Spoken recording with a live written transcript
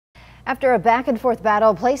After a back-and-forth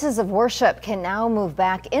battle, places of worship can now move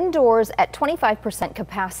back indoors at 25%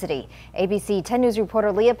 capacity. ABC 10 News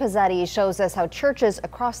reporter Leah Pizzetti shows us how churches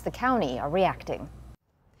across the county are reacting.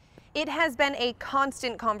 It has been a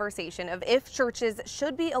constant conversation of if churches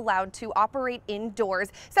should be allowed to operate indoors.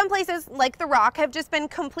 Some places, like The Rock, have just been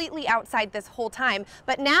completely outside this whole time.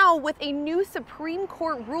 But now, with a new Supreme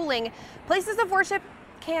Court ruling, places of worship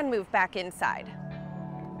can move back inside.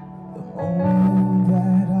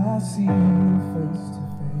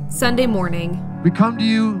 Sunday morning, we come to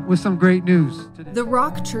you with some great news. The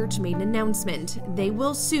Rock Church made an announcement. They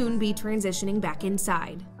will soon be transitioning back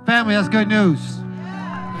inside. Family, that's good news.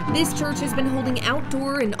 This church has been holding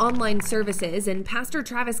outdoor and online services, and Pastor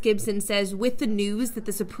Travis Gibson says with the news that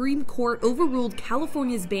the Supreme Court overruled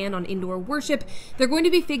California's ban on indoor worship, they're going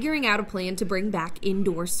to be figuring out a plan to bring back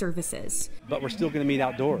indoor services. But we're still going to meet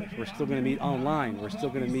outdoors. We're still going to meet online. We're still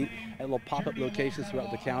going to meet at little pop-up locations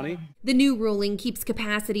throughout the county. The new ruling keeps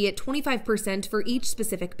capacity at 25% for each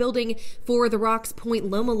specific building. For the Rock's Point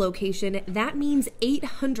Loma location, that means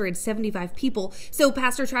 875 people. So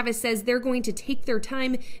Pastor Travis says they're going to take their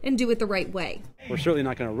time and do it the right way. We're certainly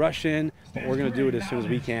not going to rush in, but we're going to do it as soon as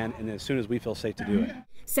we can and as soon as we feel safe to do it.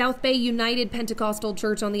 South Bay United Pentecostal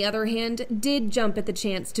Church, on the other hand, did jump at the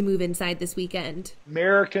chance to move inside this weekend.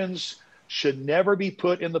 Americans should never be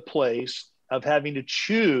put in the place of having to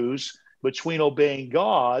choose between obeying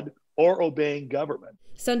God or obeying government.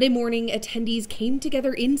 Sunday morning, attendees came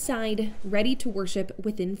together inside, ready to worship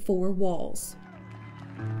within four walls.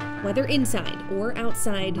 Whether inside or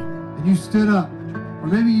outside, And you stood up, or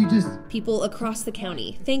maybe you just... people across the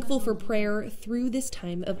county thankful for prayer through this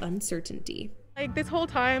time of uncertainty. Like this whole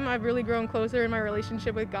time, I've really grown closer in my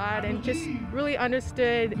relationship with God and just really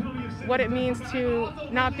understood what it means to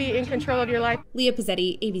not be in control of your life. Leah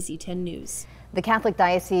Pizzetti, ABC 10 News. The Catholic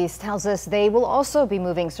Diocese tells us they will also be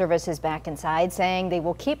moving services back inside, saying they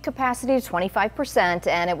will keep capacity to 25%,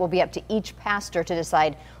 and it will be up to each pastor to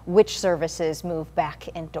decide which services move back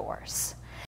indoors.